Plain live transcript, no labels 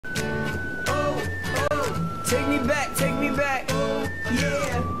take me back,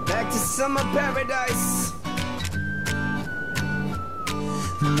 yeah, back to summer paradise.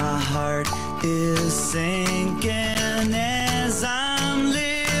 My heart is sinking as I'm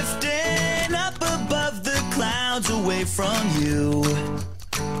lifting up above the clouds away from you.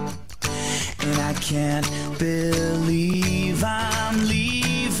 And I can't believe I'm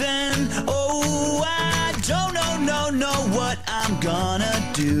leaving. Oh, I don't know what I'm gonna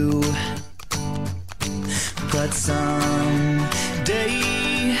do. But someday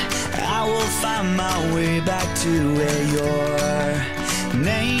I will find my way back to where your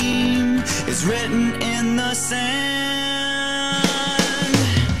name is written in the sand.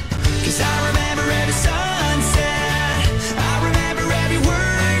 'Cause I remember every sunset, I remember every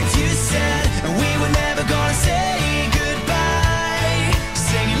word you said, and we were never gonna say goodbye.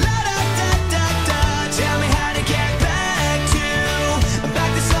 Singing la da da da da, tell me how to get back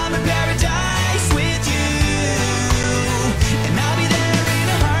to summer paradise with you. And I'll be there in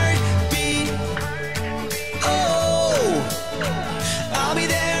a heartbeat. Oh, I'll be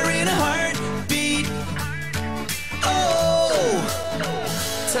there in a heartbeat. Oh,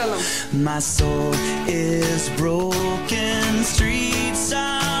 Tell 'em. my soul is broken, streets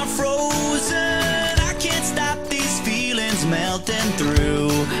are frozen. I can't stop these feelings melting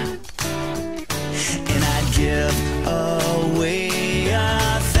through. And I'd give away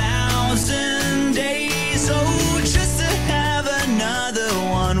 1,000 days, oh, just to have another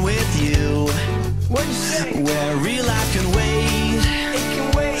one with you. What'd you say? Where real life can wait, It can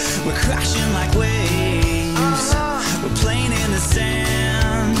wait. we're crashing like waves. We're playing in the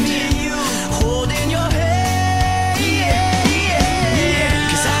sand, Me and you. holding your hand. Yeah.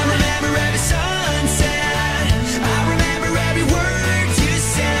 'Cause I remember every sunset, I remember every word you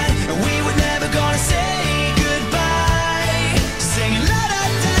said, and we were never gonna say goodbye. Singing la da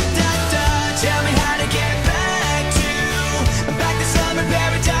da da da, tell me how to get back to summer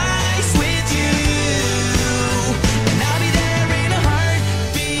paradise with you. And I'll be there in a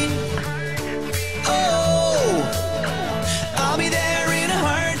heartbeat. Oh, I'll be there in a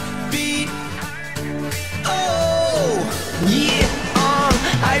heartbeat. Oh, Yeah,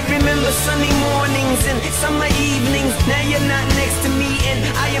 I remember sunny mornings and summer evenings. Now you're not next to me and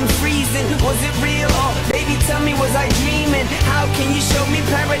I am freezing. Was it real or baby tell me, was I dreaming? How can you show me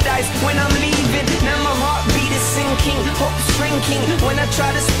paradise when I'm leaving? Now my heartbeat is sinking, hope shrinking. When I try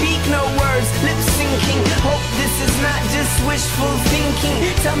to speak, no words, lip syncing. Hope this is not just wishful thinking.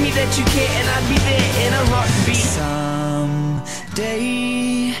 Tell me that you care and I'll be there in a heartbeat.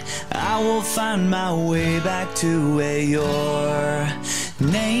 someday I will find my way back to where your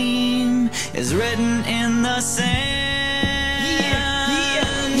name is written in the sand.